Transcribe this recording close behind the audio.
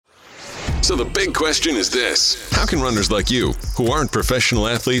So the big question is this: how can runners like you, who aren't professional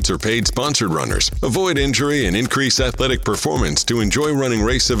athletes or paid sponsored runners, avoid injury and increase athletic performance to enjoy running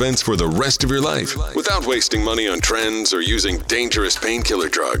race events for the rest of your life without wasting money on trends or using dangerous painkiller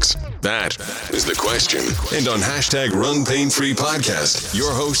drugs? That is the question. And on hashtag Run Pain Free Podcast,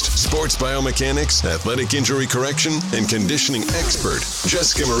 your host, sports biomechanics, athletic injury correction, and conditioning expert,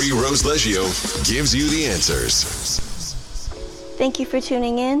 Jessica Marie Rose Leggio, gives you the answers. Thank you for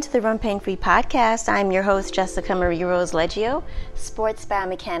tuning in to the Run Pain Free Podcast. I'm your host, Jessica Marie Rose Leggio, sports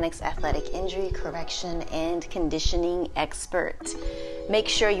biomechanics, athletic injury correction, and conditioning expert. Make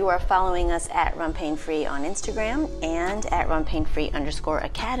sure you are following us at Run Pain Free on Instagram and at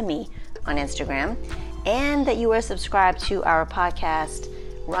runpainfree_academy on Instagram, and that you are subscribed to our podcast,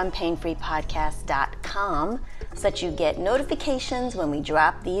 runpainfreepodcast.com, so that you get notifications when we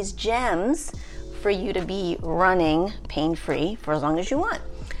drop these gems for you to be running pain-free for as long as you want.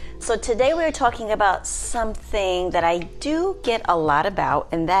 So today we're talking about something that I do get a lot about,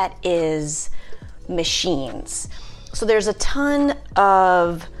 and that is machines. So there's a ton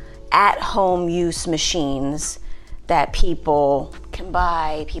of at-home use machines that people can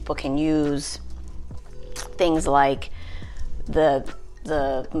buy, people can use. Things like the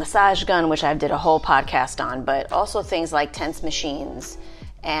massage gun, which I did a whole podcast on, but also things like tense machines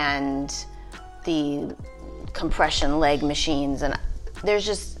and the compression leg machines. And there's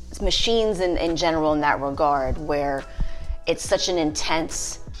just machines in general in that regard where it's such an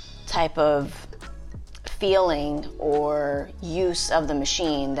intense type of feeling or use of the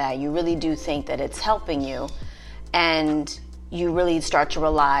machine that you really do think that it's helping you, and you really start to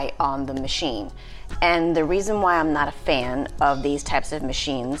rely on the machine. And the reason why I'm not a fan of these types of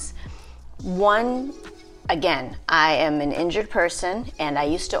machines, one, again, I am an injured person, and I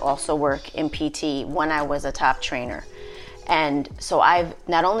used to also work in PT when I was a top trainer. And so I've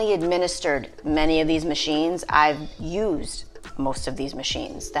not only administered many of these machines, I've used most of these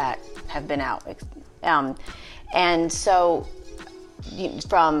machines that have been out. And so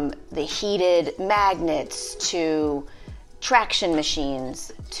from the heated magnets to traction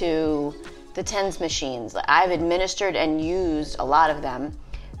machines to the TENS machines, I've administered and used a lot of them.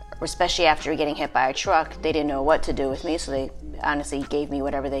 Especially after getting hit by a truck, they didn't know what to do with me, so they honestly gave me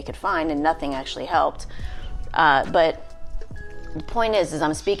whatever they could find, and nothing actually helped. But the point is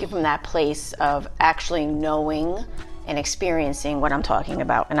I'm speaking from that place of actually knowing and experiencing what I'm talking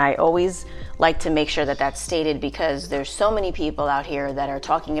about. And I always like to make sure that that's stated, because there's so many people out here that are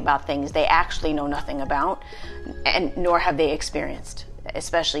talking about things they actually know nothing about, and nor have they experienced,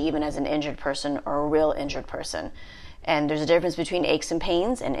 especially even as an injured person or a real injured person. And there's a difference between aches and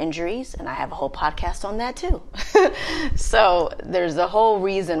pains and injuries, and I have a whole podcast on that too. So there's a whole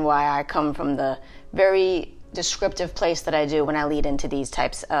reason why I come from the very descriptive place that I do when I lead into these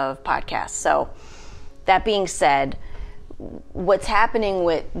types of podcasts. So that being said, what's happening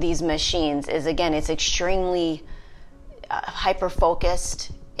with these machines is, again, it's extremely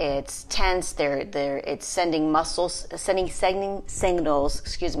hyper-focused. It's tense. It's sending signals,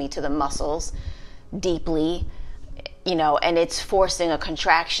 to the muscles deeply. And it's forcing a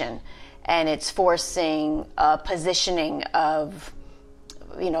contraction, and it's forcing a positioning of,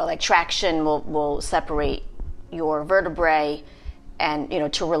 like traction will separate your vertebrae and,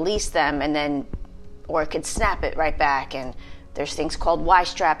 to release them, and then, or it could snap it right back. And there's things called Y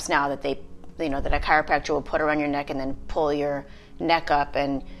straps now that that a chiropractor will put around your neck and then pull your neck up,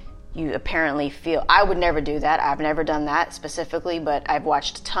 and you apparently feel. I would never do that. I've never done that specifically, but I've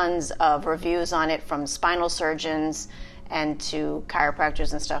watched tons of reviews on it from spinal surgeons and to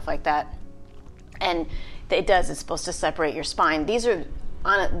chiropractors and stuff like that. And it's supposed to separate your spine. These are,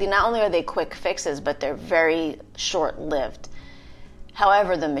 not only are they quick fixes, but they're very short-lived.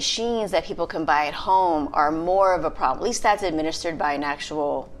 However, the machines that people can buy at home are more of a problem. At least that's administered by an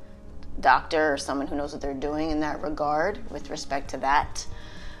actual doctor or someone who knows what they're doing in that regard with respect to that.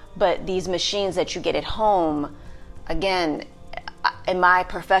 But these machines that you get at home, again, in my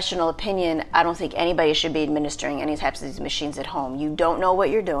professional opinion, I don't think anybody should be administering any types of these machines at home. You don't know what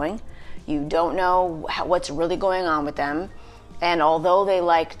you're doing. You don't know what's really going on with them. And although they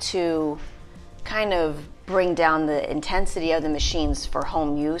like to kind of bring down the intensity of the machines for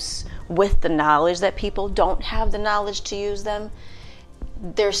home use with the knowledge that people don't have the knowledge to use them,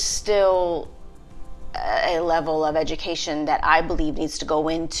 there's still a level of education that I believe needs to go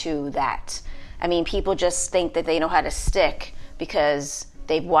into that. I mean, people just think that they know how to stick because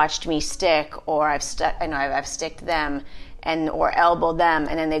they've watched me stick, or I've sticked them, or elbowed them,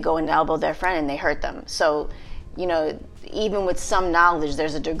 and then they go and elbow their friend and they hurt them. So, even with some knowledge,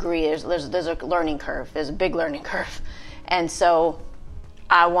 there's a degree, there's a learning curve. There's a big learning curve. And so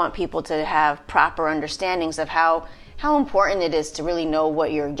I want people to have proper understandings of how important it is to really know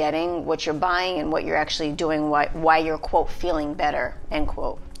what you're getting, what you're buying, and what you're actually doing, why you're, quote, feeling better, end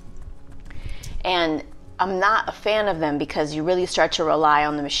quote. And I'm not a fan of them because you really start to rely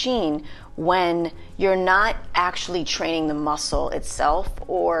on the machine when you're not actually training the muscle itself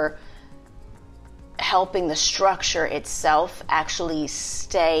or helping the structure itself actually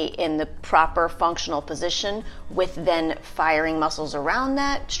stay in the proper functional position, with then firing muscles around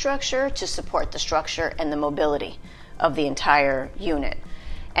that structure to support the structure and the mobility of the entire unit.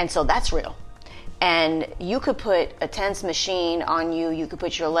 And so that's real. And you could put a TENS machine on you. You could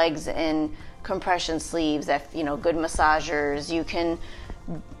put your legs in compression sleeves, good massagers. You can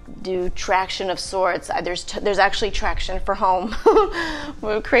do traction of sorts. There's actually traction for home,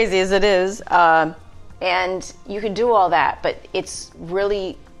 crazy as it is. And you can do all that, but it's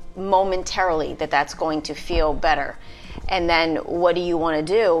really momentarily that's going to feel better. And then what do you want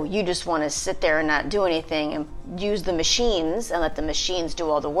to do? You just want to sit there and not do anything and use the machines and let the machines do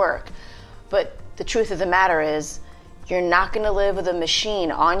all the work. But the truth of the matter is, you're not going to live with a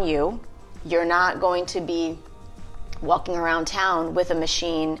machine on you. You're not going to be walking around town with a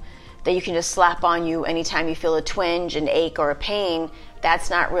machine that you can just slap on you anytime you feel a twinge, an ache, or a pain.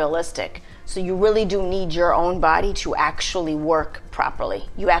 That's not realistic. So you really do need your own body to actually work properly.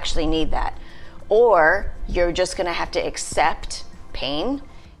 You actually need that. Or you're just going to have to accept pain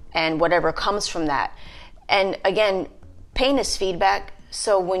and whatever comes from that. And again, pain is feedback.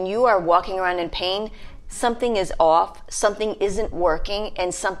 So when you are walking around in pain, something is off, something isn't working,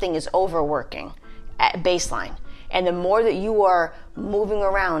 and something is overworking at baseline. And the more that you are moving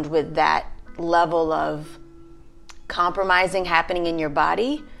around with that level of compromising happening in your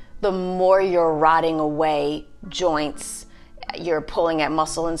body, the more you're rotting away joints, you're pulling at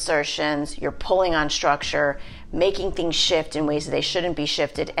muscle insertions, you're pulling on structure, making things shift in ways that they shouldn't be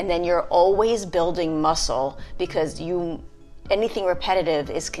shifted. And then you're always building muscle because anything repetitive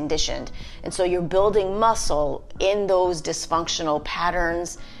is conditioned. And so you're building muscle in those dysfunctional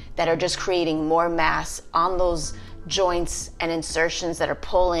patterns that are just creating more mass on those joints and insertions that are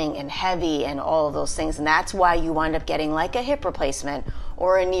pulling and heavy and all of those things. And that's why you wind up getting like a hip replacement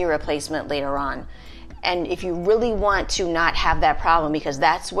or a knee replacement later on. And if you really want to not have that problem, because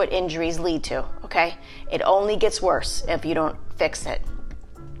that's what injuries lead to, okay? It only gets worse if you don't fix it.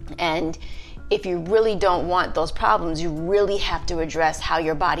 And if you really don't want those problems, you really have to address how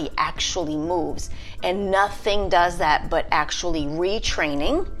your body actually moves. And nothing does that but actually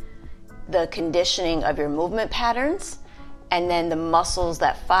retraining the conditioning of your movement patterns and then the muscles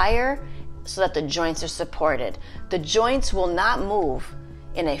that fire so that the joints are supported. The joints will not move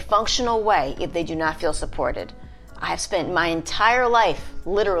in a functional way if they do not feel supported. I have spent my entire life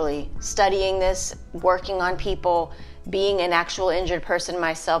literally studying this, working on people, being an actual injured person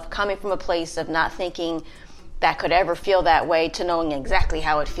myself, coming from a place of not thinking that could ever feel that way to knowing exactly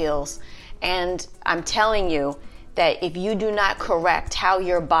how it feels. And I'm telling you that if you do not correct how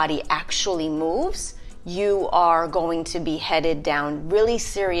your body actually moves, you are going to be headed down really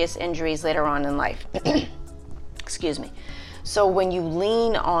serious injuries later on in life. Excuse me. So when you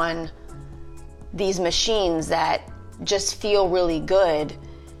lean on these machines that just feel really good,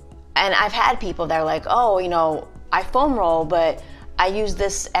 and I've had people that are like, oh, I foam roll, but I use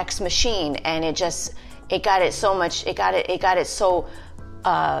this X machine and it got it so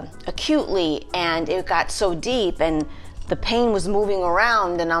acutely, and it got so deep, and the pain was moving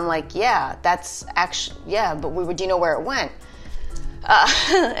around, and I'm like, yeah, that's actually, yeah, but do you know where it went?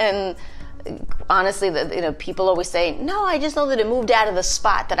 And honestly, people always say, no, I just know that it moved out of the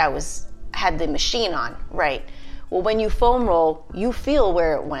spot that I had the machine on, right? Well, when you foam roll, you feel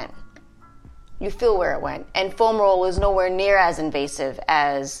where it went. And foam roll is nowhere near as invasive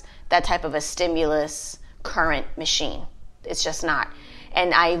as that type of a stimulus current machine. It's just not.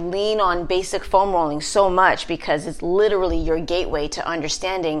 And I lean on basic foam rolling so much because it's literally your gateway to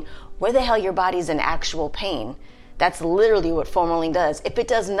understanding where the hell your body's in actual pain. That's literally what foam rolling does. If it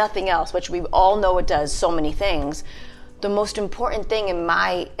does nothing else, which we all know it does so many things, the most important thing in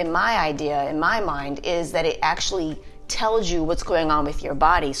my mind, is that it actually tells you what's going on with your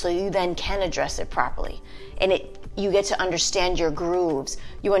body so you then can address it properly. And you get to understand your grooves.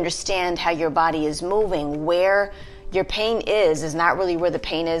 You understand how your body is moving, where your pain is not really where the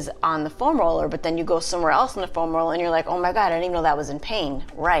pain is on the foam roller, but then you go somewhere else on the foam roller and you're like, oh my God, I didn't even know that was in pain.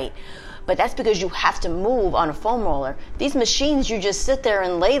 Right. But that's because you have to move on a foam roller. These machines, you just sit there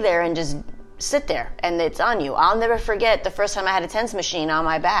and lay there and just sit there and it's on you. I'll never forget the first time I had a TENS machine on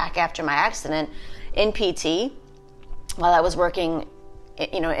my back after my accident in PT while I was working,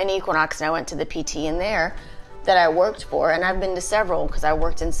 in Equinox, and I went to the PT in there. that I worked for, and I've been to several because I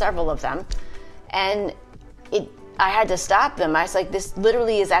worked in several of them, and I had to stop them. I was like, this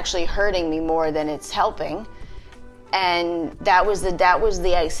literally is actually hurting me more than it's helping. And that was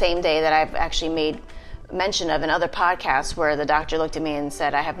the same day that I've actually made mention of in other podcasts where the doctor looked at me and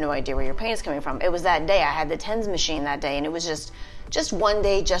said, I have no idea where your pain is coming from. It was that day. I had the TENS machine that day, and it was just one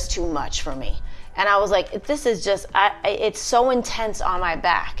day, just too much for me. And I was like, this is just, it's so intense on my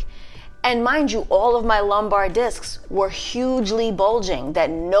back. And mind you, all of my lumbar discs were hugely bulging that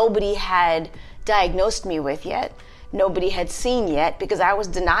nobody had diagnosed me with yet. Nobody had seen yet because I was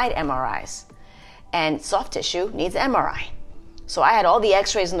denied MRIs. And soft tissue needs MRI. So I had all the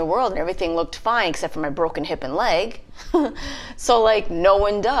x-rays in the world and everything looked fine except for my broken hip and leg. So like no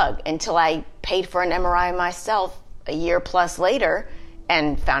one dug until I paid for an MRI myself a year plus later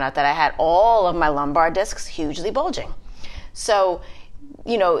and found out that I had all of my lumbar discs hugely bulging. So,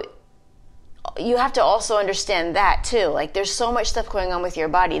 you know, you have to also understand that too. Like there's so much stuff going on with your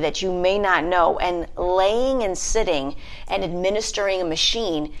body that you may not know, and laying and sitting and administering a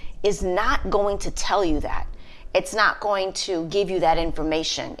machine is not going to tell you that. It's not going to give you that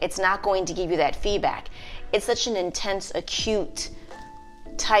information. It's not going to give you that feedback. It's such an intense, acute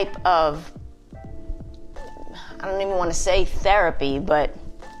type of, I don't even want to say therapy, but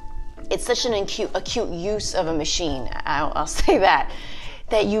it's such an acute use of a machine. I'll say that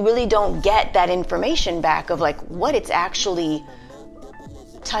you really don't get that information back of like what it's actually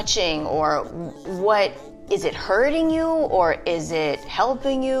touching, or what, is it hurting you or is it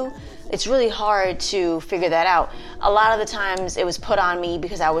helping you? It's really hard to figure that out. A lot of the times it was put on me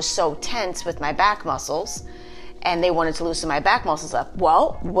because I was so tense with my back muscles and they wanted to loosen my back muscles up.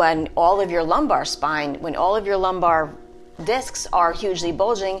 Well, when all of your lumbar discs are hugely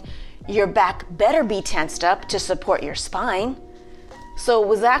bulging, your back better be tensed up to support your spine. So it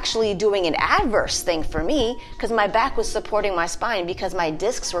was actually doing an adverse thing for me because my back was supporting my spine because my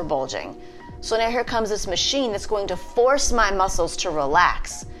discs were bulging. So now here comes this machine that's going to force my muscles to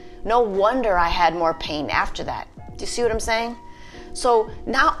relax. No wonder I had more pain after that. Do you see what I'm saying? So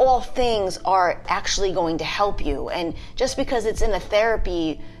not all things are actually going to help you. And just because it's in a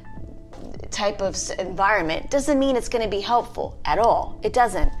therapy type of environment doesn't mean it's going to be helpful at all. It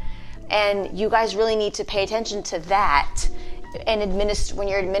doesn't. And you guys really need to pay attention to that. And when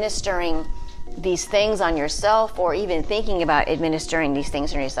you're administering these things on yourself, or even thinking about administering these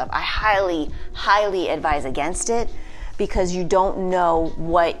things on yourself, I highly, highly advise against it, because you don't know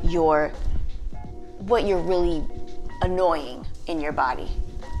what you're really annoying in your body,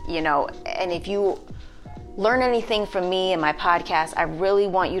 you know. And if you learn anything from me and my podcast, I really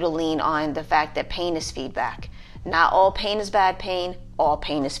want you to lean on the fact that pain is feedback. Not all pain is bad pain, all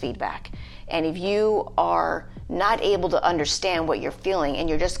pain is feedback. And if you are not able to understand what you're feeling and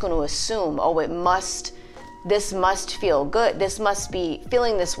you're just going to assume, oh, this must feel good, this must be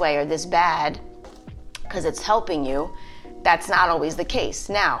feeling this way or this bad because it's helping you, that's not always the case.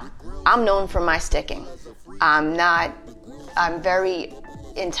 Now, I'm known for my sticking. I'm very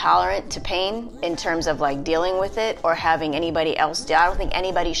intolerant to pain in terms of like dealing with it or having anybody else deal. I don't think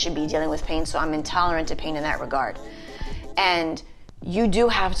anybody should be dealing with pain, so I'm intolerant to pain in that regard. And you do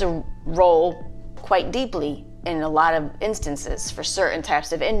have to roll quite deeply in a lot of instances for certain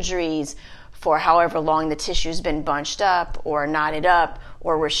types of injuries, for however long the tissue's been bunched up or knotted up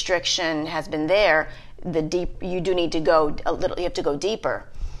or restriction has been there. You do need to go a little, you have to go deeper.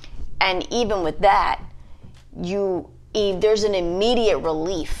 And even with that, there's an immediate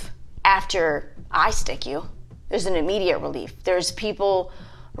relief after I stick you. There's an immediate relief. There's people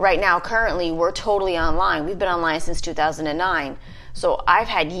right now, currently, we're totally online. We've been online since 2009. So I've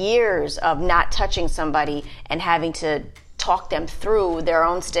had years of not touching somebody and having to talk them through their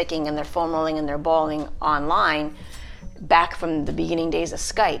own sticking and their foam rolling and their balling online back from the beginning days of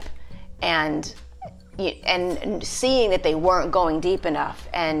Skype. And seeing that they weren't going deep enough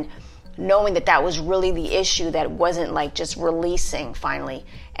and knowing that was really the issue, that wasn't like just releasing finally.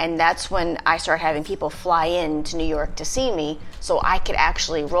 And that's when I started having people fly in to New York to see me so I could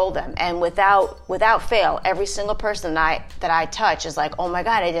actually roll them. And without fail, every single person that I touch is like, oh my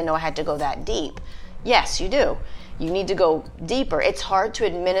God, I didn't know I had to go that deep. Yes, you do. You need to go deeper. It's hard to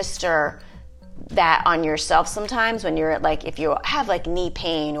administer that on yourself sometimes when you're like, if you have like knee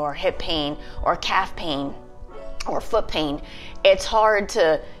pain or hip pain or calf pain or foot pain, it's hard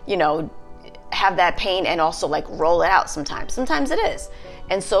to, have that pain and also like roll it out sometimes. Sometimes it is.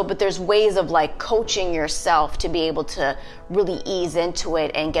 And so, but there's ways of like coaching yourself to be able to really ease into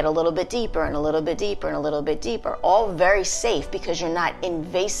it and get a little bit deeper and a little bit deeper and a little bit deeper. All very safe because you're not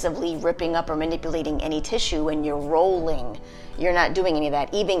invasively ripping up or manipulating any tissue when you're rolling. You're not doing any of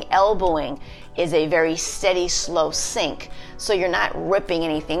that. Even elbowing is a very steady, slow sink. So you're not ripping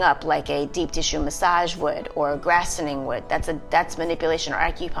anything up like a deep tissue massage would or Grassening would. That's manipulation or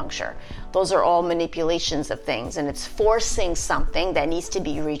acupuncture. Those are all manipulations of things, and it's forcing something that needs to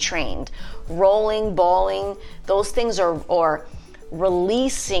be retrained. Rolling, balling, those things are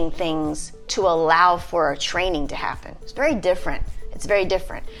releasing things to allow for a training to happen. It's very different. It's very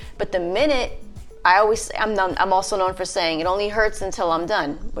different. But the minute I'm also known for saying it only hurts until I'm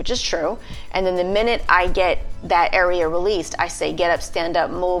done, which is true. And then the minute I get that area released, I say, get up, stand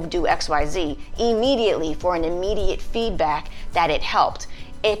up, move, do X, Y, Z, immediately for an immediate feedback that it helped.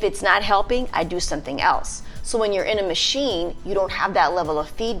 If it's not helping, I do something else. So when you're in a machine, you don't have that level of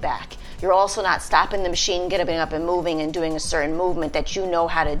feedback. You're also not stopping the machine, getting up and moving and doing a certain movement that you know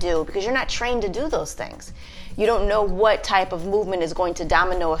how to do because you're not trained to do those things. You don't know what type of movement is going to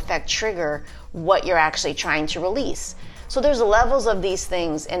domino effect trigger what you're actually trying to release. So there's levels of these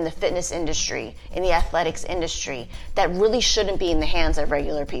things in the fitness industry, in the athletics industry, that really shouldn't be in the hands of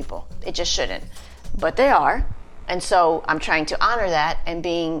regular people. It just shouldn't. But they are. And so I'm trying to honor that and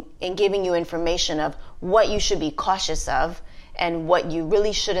giving you information of what you should be cautious of and what you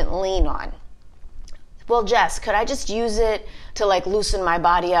really shouldn't lean on. Well, Jess, could I just use it to like loosen my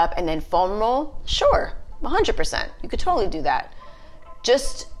body up and then foam roll? Sure, 100%. You could totally do that.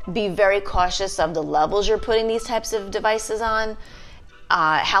 Just be very cautious of the levels you're putting these types of devices on,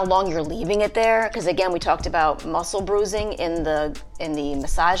 how long you're leaving it there. Because again, we talked about muscle bruising in the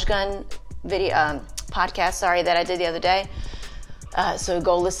massage gun video podcast, that I did the other day. So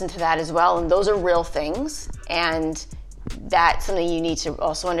go listen to that as well. And those are real things. And that's something you need to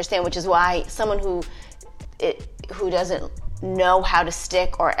also understand, which is why someone who doesn't know how to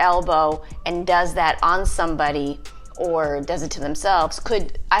stick or elbow and does that on somebody or does it to themselves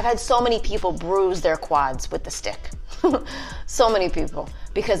I've had so many people bruise their quads with the stick. So many people,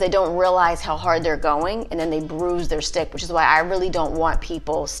 because they don't realize how hard they're going and then they bruise their stick, which is why I really don't want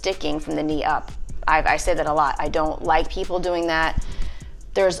people sticking from the knee up. I say that a lot. I don't like people doing that.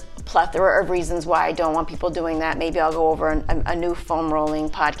 There's a plethora of reasons why I don't want people doing that. Maybe I'll go over a new foam rolling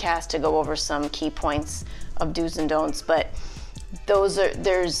podcast to go over some key points of do's and don'ts. But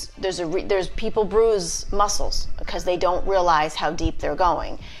there's people bruise muscles because they don't realize how deep they're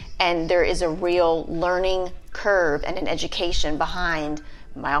going, and there is a real learning curve and an education behind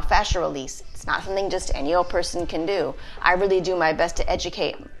myofascial release. It's not something just any old person can do. I really do my best to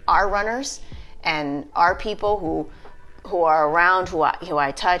educate our runners and our people who are around, who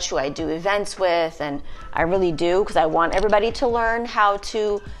I touch, who I do events with, and I really do, because I want everybody to learn how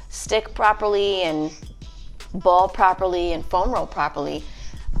to stick properly and ball properly and foam roll properly.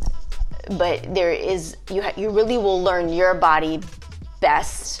 But there is, you really will learn your body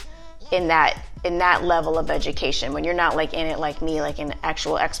best in that level of education, when you're not like in it like me, like an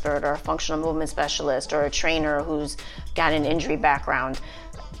actual expert or a functional movement specialist or a trainer who's got an injury background.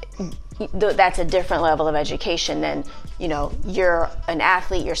 That's a different level of education than, you're an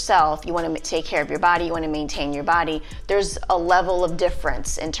athlete yourself. You want to take care of your body. You want to maintain your body. There's a level of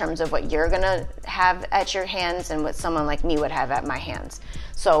difference in terms of what you're going to have at your hands and what someone like me would have at my hands.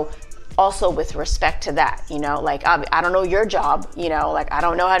 So also with respect to that, like I don't know your job, like I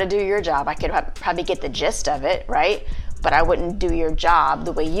don't know how to do your job. I could probably get the gist of it, right? But I wouldn't do your job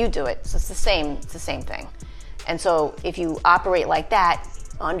the way you do it. So it's the same thing. And so if you operate like that,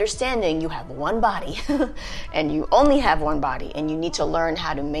 understanding you have one body and you only have one body, and you need to learn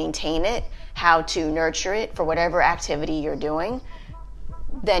how to maintain it, how to nurture it for whatever activity you're doing,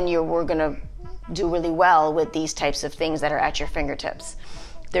 then we're going to do really well with these types of things that are at your fingertips.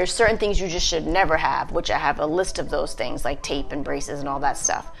 There's certain things you just should never have, which I have a list of those things, like tape and braces and all that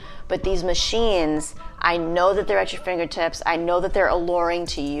stuff. But these machines, I know that they're at your fingertips. I know that they're alluring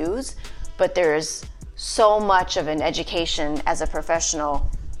to use, but there's so much of an education as a professional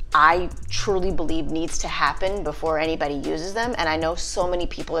I truly believe needs to happen before anybody uses them. And I know so many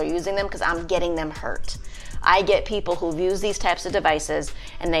people are using them because I'm getting them hurt. I get people who've used these types of devices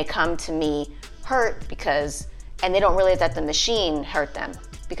and they come to me hurt and they don't realize that the machine hurt them.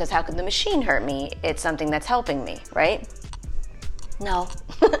 Because how could the machine hurt me? It's something that's helping me, right? No,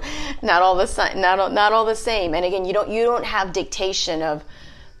 not all the same. And again, you don't have dictation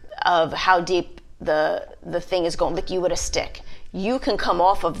of how deep the thing is going, like you would a stick. You can come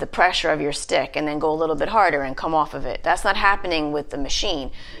off of the pressure of your stick and then go a little bit harder and come off of it. That's not happening with the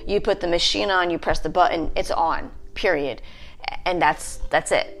machine. You put the machine on, you press the button, it's on, period. and that's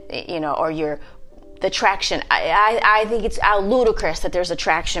it, or the traction. I think it's ludicrous that there's a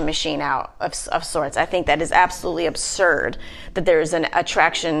traction machine out of sorts. I think that is absolutely absurd that there's a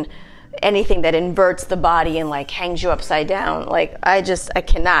traction, anything that inverts the body and like hangs you upside down. Like I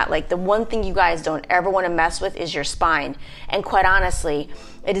cannot. Like the one thing you guys don't ever want to mess with is your spine. And quite honestly,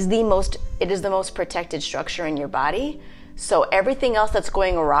 it is the most protected structure in your body. So everything else that's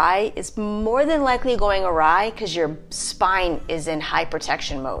going awry is more than likely going awry because your spine is in high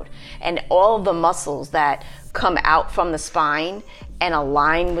protection mode. And all of the muscles that come out from the spine and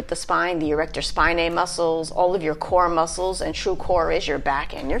align with the spine, the erector spinae muscles, all of your core muscles, and true core is your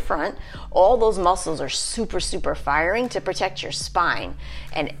back and your front, all those muscles are super, super firing to protect your spine.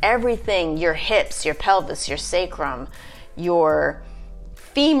 And everything, your hips, your pelvis, your sacrum, your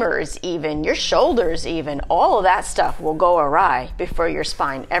femurs even, your shoulders even, all of that stuff will go awry before your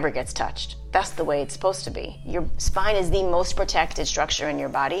spine ever gets touched. That's the way it's supposed to be. Your spine is the most protected structure in your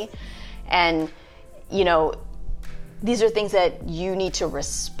body. And, these are things that you need to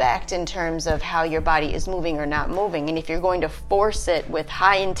respect in terms of how your body is moving or not moving. And if you're going to force it with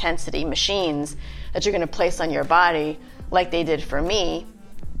high intensity machines that you're going to place on your body, like they did for me,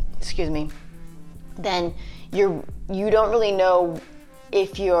 then you don't really know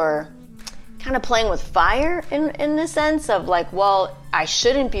if you're kind of playing with fire in the sense of like, well, I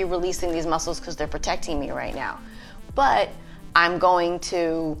shouldn't be releasing these muscles because they're protecting me right now, but I'm going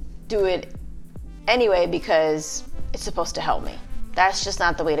to do it anyway because it's supposed to help me. That's just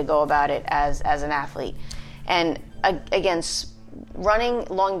not the way to go about it as an athlete. And again, running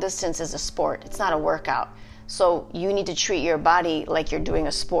long distance is a sport. It's not a workout. So you need to treat your body like you're doing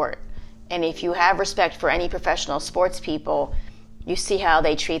a sport. And if you have respect for any professional sports people, you see how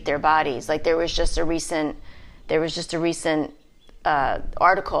they treat their bodies. Like there was just a recent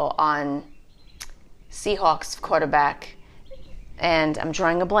article on Seahawks quarterback, and I'm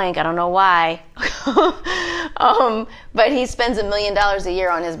drawing a blank. I don't know why, but he spends $1 million a year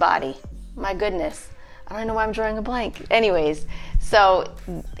on his body. My goodness, I don't know why I'm drawing a blank. Anyways, so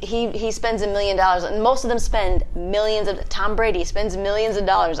he spends $1 million, and most of them spend millions. Tom Brady spends millions of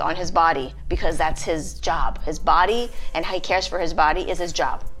dollars on his body because that's his job. His body and how he cares for his body is his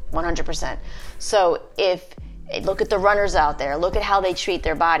job, 100%. So look at the runners out there. Look at how they treat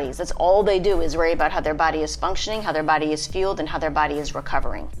their bodies. That's all they do is worry about how their body is functioning, how their body is fueled, and how their body is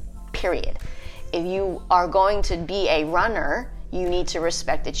recovering, period. If you are going to be a runner, you need to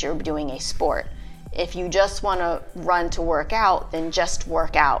respect that you're doing a sport. If you just want to run to work out, then just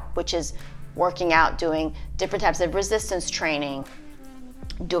work out, which is working out, doing different types of resistance training,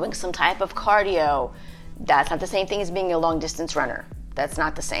 doing some type of cardio. That's not the same thing as being a long distance runner. That's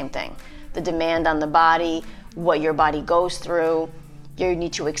not the same thing. The demand on the body, what your body goes through, you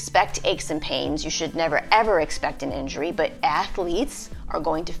need to expect aches and pains. You should never ever expect an injury, but athletes are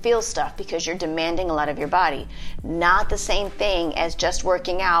going to feel stuff because you're demanding a lot of your body. Not the same thing as just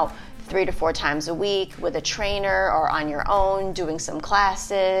working out 3 to 4 times a week with a trainer or on your own, doing some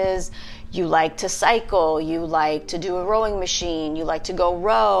classes. You like to cycle, you like to do a rowing machine, you like to go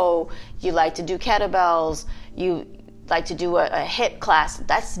row, you like to do kettlebells, you like to do a HIIT class.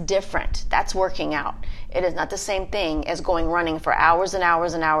 That's different. That's working out. It is not the same thing as going running for hours and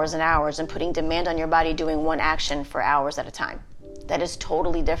hours and hours and hours and putting demand on your body doing one action for hours at a time. That is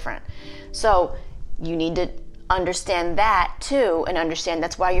totally different. So you need to understand that too, and understand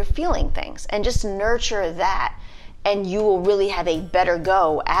that's why you're feeling things, and just nurture that, and you will really have a better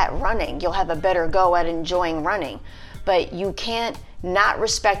go at running. You'll have a better go at enjoying running. But you can't not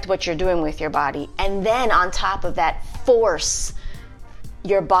respect what you're doing with your body, and then on top of that force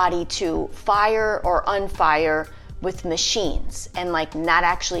your body to fire or unfire with machines and like not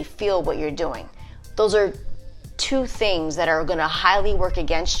actually feel what you're doing. Those are two things that are going to highly work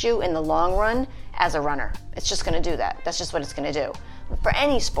against you in the long run as a runner. It's just going to do that. That's just what it's going to do. For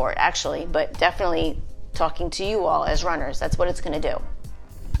any sport, actually, but definitely talking to you all as runners, that's what it's going to do.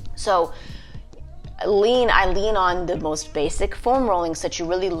 So I lean on the most basic foam rolling so that you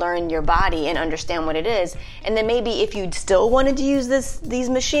really learn your body and understand what it is. And then maybe if you still wanted to use these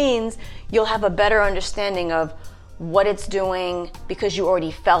machines, you'll have a better understanding of what it's doing because you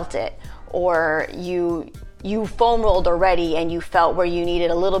already felt it, or you foam rolled already and you felt where you needed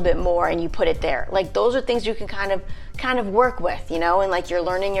a little bit more and you put it there. Like those are things you can kind of work with, and like you're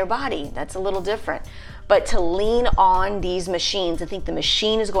learning your body. That's a little different. But to lean on these machines and think the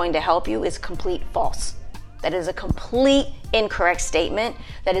machine is going to help you is complete false. That is a complete incorrect statement.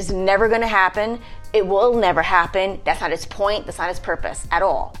 That is never going to happen. It will never happen. That's not its point. That's not its purpose at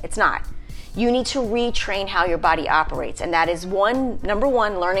all. It's not. You need to retrain how your body operates. And that is number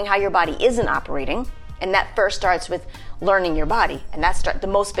one, learning how your body isn't operating. And that first starts with learning your body. And the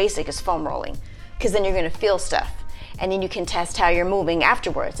most basic is foam rolling, because then you're going to feel stuff. And then you can test how you're moving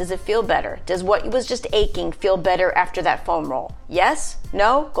afterwards. Does it feel better? Does what was just aching feel better after that foam roll? Yes?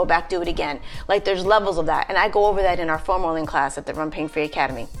 No? Go back, do it again. Like, there's levels of that. And I go over that in our foam rolling class at the Run Pain Free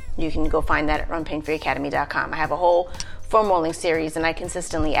Academy. You can go find that at runpainfreeacademy.com. I have a whole foam rolling series, and I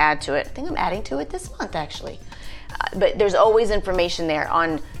consistently add to it. I think I'm adding to it this month, actually. But there's always information there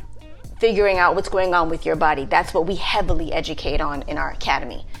on figuring out what's going on with your body. That's what we heavily educate on in our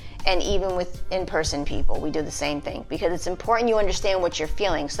academy. And even with in-person people, we do the same thing, because it's important you understand what you're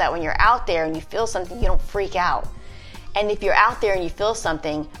feeling, so that when you're out there and you feel something, you don't freak out. And if you're out there and you feel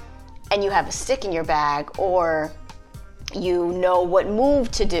something and you have a stick in your bag, or you know what move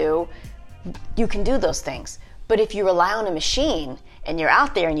to do, you can do those things. But if you rely on a machine and you're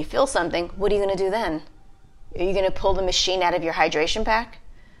out there and you feel something, what are you going to do then? Are you going to pull the machine out of your hydration pack?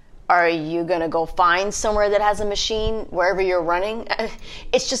 Are you going to go find somewhere that has a machine wherever you're running?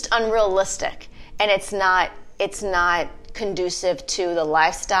 It's just unrealistic. And it's not conducive to the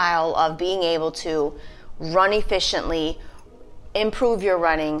lifestyle of being able to run efficiently, improve your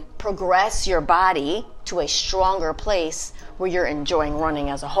running, progress your body to a stronger place where you're enjoying running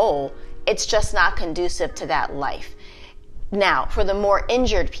as a whole. It's just not conducive to that life. Now, for the more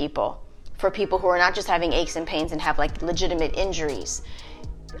injured people, for people who are not just having aches and pains and have like legitimate injuries,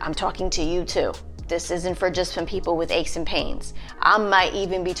 I'm talking to you too. This isn't for just from people with aches and pains. I might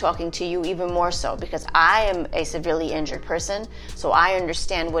even be talking to you even more so, because I am a severely injured person. So I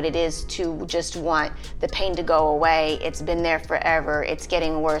understand what it is to just want the pain to go away. It's been there forever. It's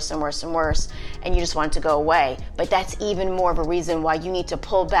getting worse and worse and worse, and you just want it to go away. But that's even more of a reason why you need to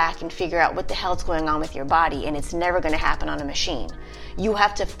pull back and figure out what the hell's going on with your body. And it's never going to happen on a machine. You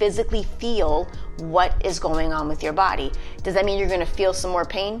have to physically feel what is going on with your body. Does that mean you're going to feel some more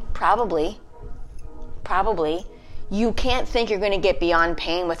pain? Probably. You can't think you're going to get beyond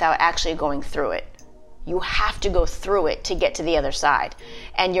pain without actually going through it. You have to go through it to get to the other side.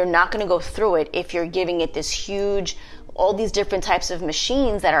 And you're not going to go through it if you're giving it this huge, all these different types of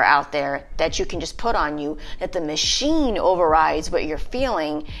machines that are out there that you can just put on you, that the machine overrides what you're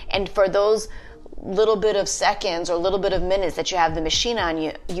feeling. And for those little bit of seconds or little bit of minutes that you have the machine on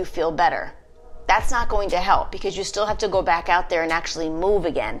you, you feel better. That's not going to help, because you still have to go back out there and actually move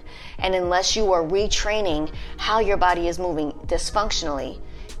again. And unless you are retraining how your body is moving dysfunctionally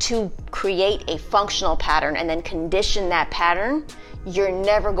to create a functional pattern and then condition that pattern, you're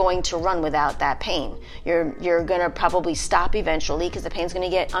never going to run without that pain. You're going to probably stop eventually, because the pain's going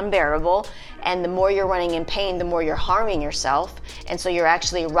to get unbearable. And the more you're running in pain, the more you're harming yourself. And so you're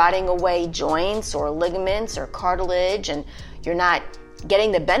actually rotting away joints or ligaments or cartilage, and you're not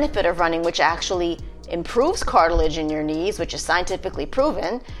getting the benefit of running, which actually improves cartilage in your knees, which is scientifically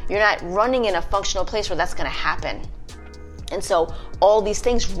proven. You're not running in a functional place where that's going to happen. And so all these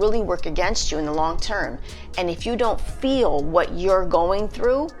things really work against you in the long term. And if you don't feel what you're going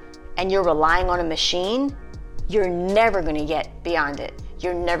through and you're relying on a machine, you're never going to get beyond it.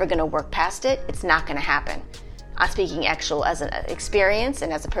 You're never going to work past it. It's not going to happen. I'm speaking actual as an experience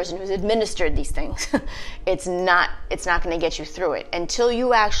and as a person who's administered these things. It's not going to get you through it until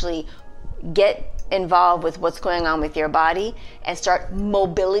you actually get involved with what's going on with your body and start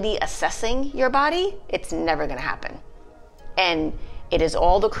mobility assessing your body. It's never going to happen. And it is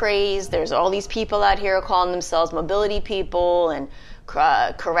all the craze. There's all these people out here calling themselves mobility people and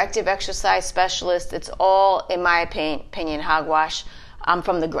corrective exercise specialists. It's all, in my opinion, hogwash. I'm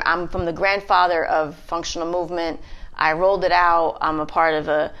from the grandfather of functional movement. I rolled it out. I'm a part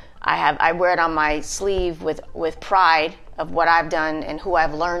of I wear it on my sleeve with pride of what I've done and who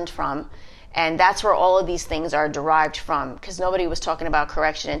I've learned from. And that's where all of these things are derived from, because nobody was talking about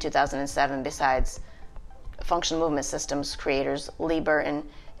correction in 2007 besides functional movement systems creators Lieber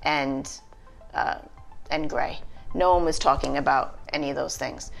and Gray. No one was talking about any of those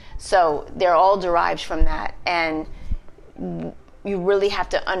things. So they're all derived from that. And you really have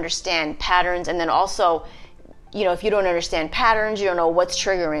to understand patterns. And then also, if you don't understand patterns, you don't know what's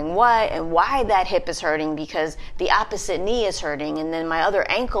triggering what and why that hip is hurting, because the opposite knee is hurting, and then my other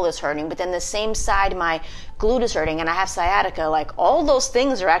ankle is hurting, but then the same side, my glute is hurting, and I have sciatica. Like, all those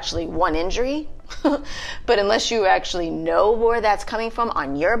things are actually one injury. But unless you actually know where that's coming from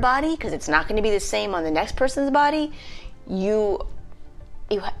on your body, because it's not going to be the same on the next person's body,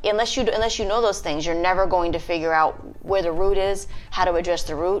 unless you know those things, you're never going to figure out where the root is, how to address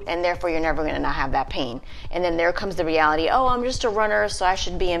the root, and therefore you're never going to not have that pain. And then there comes the reality, I'm just a runner, so I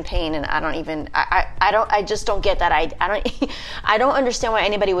should be in pain, and I just don't get that. I don't understand why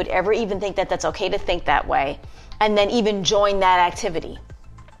anybody would ever even think that that's okay to think that way, and then even join that activity.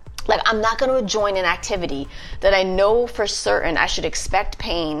 Like, I'm not going to join an activity that I know for certain I should expect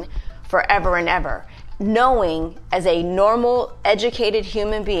pain forever and ever, knowing as a normal, educated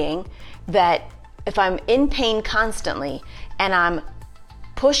human being that if I'm in pain constantly and I'm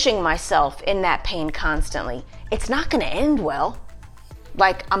pushing myself in that pain constantly, it's not going to end well.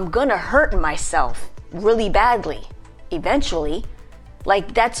 Like, I'm going to hurt myself really badly eventually.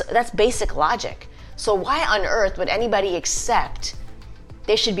 Like, that's basic logic. So why on earth would anybody accept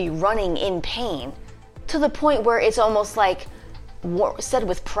they should be running in pain to the point where it's almost like said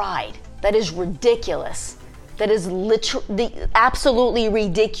with pride? That is ridiculous. That is absolutely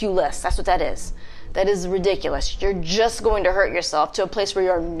ridiculous. That's what that is. That is ridiculous. You're just going to hurt yourself to a place where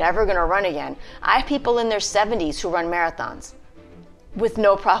you're never going to run again. I have people in their 70s who run marathons with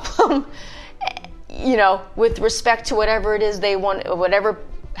no problem, with respect to whatever it is they want,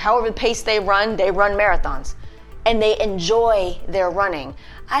 however pace they run marathons. And they enjoy their running.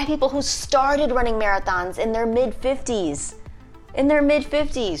 I have people who started running marathons in their mid-50s.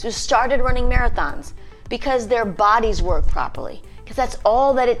 Who started running marathons because their bodies work properly. Because that's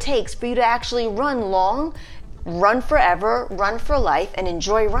all that it takes for you to actually run long, run forever, run for life, and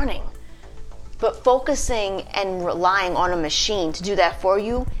enjoy running. But focusing and relying on a machine to do that for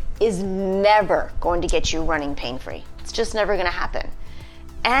you is never going to get you running pain-free. It's just never going to happen.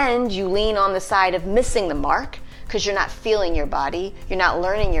 And you lean on the side of missing the mark because you're not feeling your body, you're not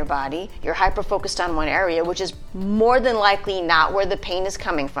learning your body, you're hyper-focused on one area, which is more than likely not where the pain is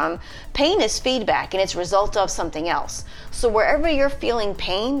coming from. Pain is feedback and it's a result of something else. So wherever you're feeling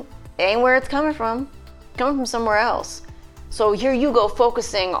pain, it ain't where it's coming from somewhere else. So here you go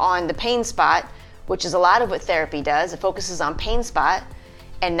focusing on the pain spot, which is a lot of what therapy does. It focuses on pain spot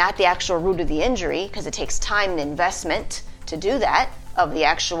and not the actual root of the injury, because it takes time and investment to do that of the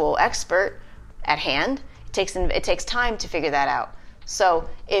actual expert at hand. It takes time to figure that out. So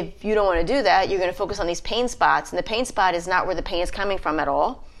if you don't want to do that, you're going to focus on these pain spots, and the pain spot is not where the pain is coming from at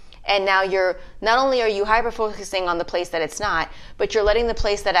all. And now not only are you hyper-focusing on the place that it's not, but you're letting the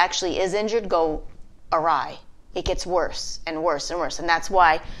place that actually is injured go awry. It gets worse and worse and worse. And that's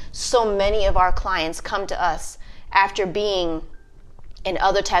why so many of our clients come to us after being in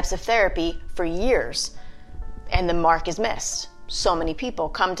other types of therapy for years, and the mark is missed. So many people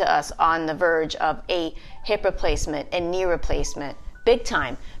come to us on the verge of a hip replacement and knee replacement, big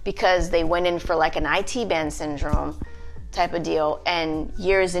time, because they went in for like an IT band syndrome type of deal, and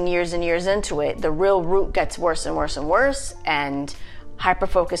years and years and years into it, the real root gets worse and worse and worse, and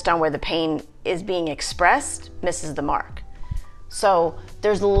hyper-focused on where the pain is being expressed misses the mark. So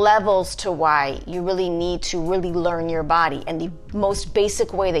there's levels to why you really need to really learn your body, and the most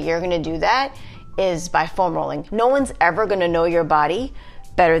basic way that you're going to do that is by foam rolling. No one's ever going to know your body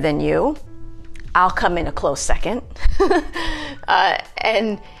better than you. I'll come in a close second.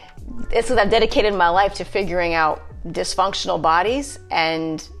 And it's because I've dedicated my life to figuring out dysfunctional bodies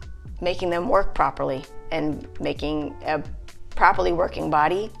and making them work properly and making a properly working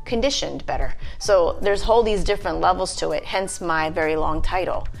body conditioned better. So there's all these different levels to it, hence my very long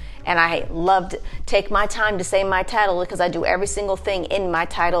title. And I love to take my time to say my title because I do every single thing in my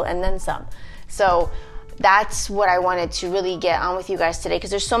title and then some. So that's what I wanted to really get on with you guys today, because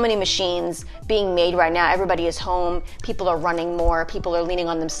there's so many machines being made right now. Everybody is home. People are running more. People are leaning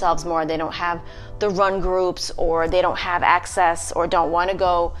on themselves more. They don't have the run groups, or they don't have access, or don't want to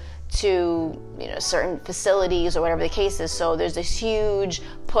go to certain facilities or whatever the case is. So there's this huge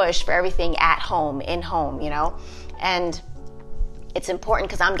push for everything at home, in home, and it's important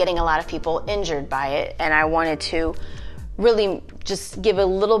because I'm getting a lot of people injured by it, and I wanted to really just give a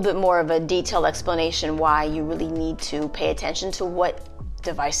little bit more of a detailed explanation why you really need to pay attention to what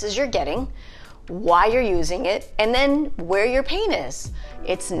devices you're getting, why you're using it, and then where your pain is.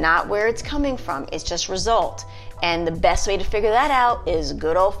 It's not where it's coming from, it's just result. And the best way to figure that out is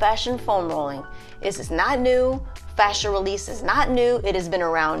good old-fashioned foam rolling. This is not new. Fascia release is not new. It has been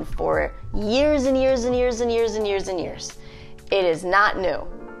around for years and years and years and years and years and years. It is not new.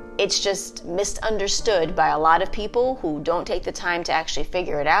 It's just misunderstood by a lot of people who don't take the time to actually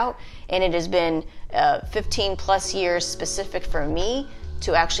figure it out. And it has been 15 plus years specific for me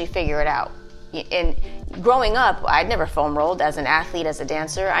to actually figure it out. And growing up, I'd never foam rolled as an athlete, as a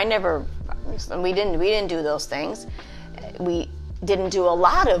dancer. We didn't do those things. We didn't do a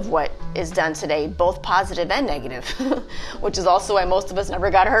lot of what is done today, both positive and negative, which is also why most of us never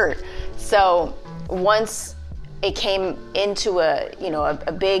got hurt. So once it came into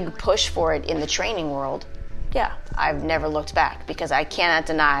a big push for it in the training world, I've never looked back, because I cannot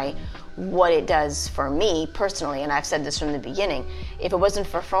deny what it does for me personally. And I've said this from the beginning. If it wasn't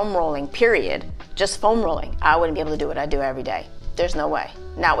for foam rolling, period, just foam rolling, I wouldn't be able to do what I do every day. There's no way.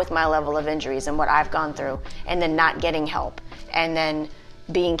 Not with my level of injuries and what I've gone through, and then not getting help, and then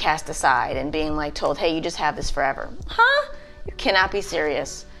being cast aside and being like told, hey, you just have this forever. Huh? You cannot be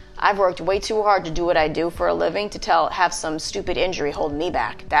serious. I've worked way too hard to do what I do for a living to have some stupid injury hold me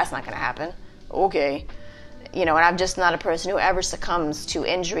back. That's not going to happen. Okay. And I'm just not a person who ever succumbs to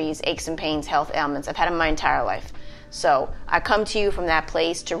injuries, aches and pains, health ailments. I've had them my entire life. So I come to you from that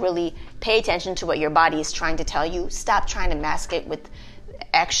place to really pay attention to what your body is trying to tell you. Stop trying to mask it with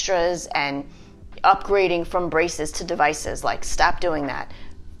extras and upgrading from braces to devices. Like, stop doing that.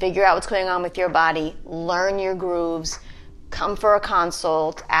 Figure out what's going on with your body. Learn your grooves. Come for a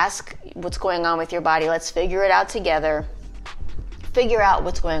consult. Ask what's going on with your body. Let's figure it out together. Figure out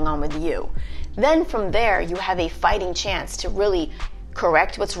what's going on with you. Then from there, you have a fighting chance to really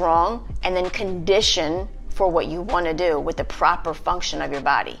correct what's wrong and then condition for what you want to do with the proper function of your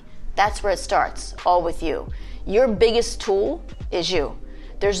body. That's where it starts, all with you. Your biggest tool is you.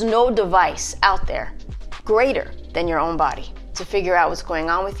 There's no device out there greater than your own body to figure out what's going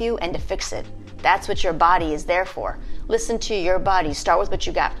on with you and to fix it. That's what your body is there for. Listen to your body. Start with what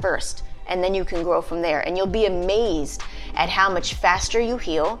you got first, and then you can grow from there. And you'll be amazed at how much faster you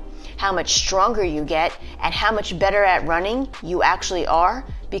heal, how much stronger you get, and how much better at running you actually are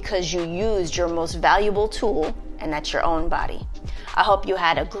because you used your most valuable tool, and that's your own body. I hope you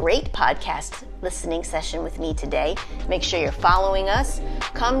had a great podcast listening session with me today. Make sure you're following us.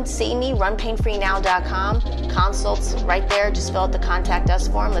 Come see me, runpainfreenow.com. Consults right there. Just fill out the contact us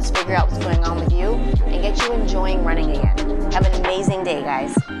form. Let's figure out what's going on with you and get you enjoying running again. Have an amazing day,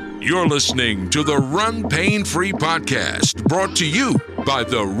 guys. You're listening to the Run Pain Free podcast, brought to you by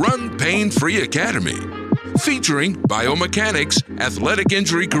the Run Pain Free Academy, featuring biomechanics, athletic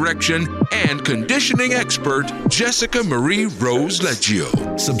injury correction, and conditioning expert Jessica Marie Rose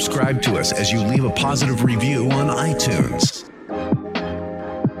Leggio. Subscribe to us as you leave a positive review on iTunes.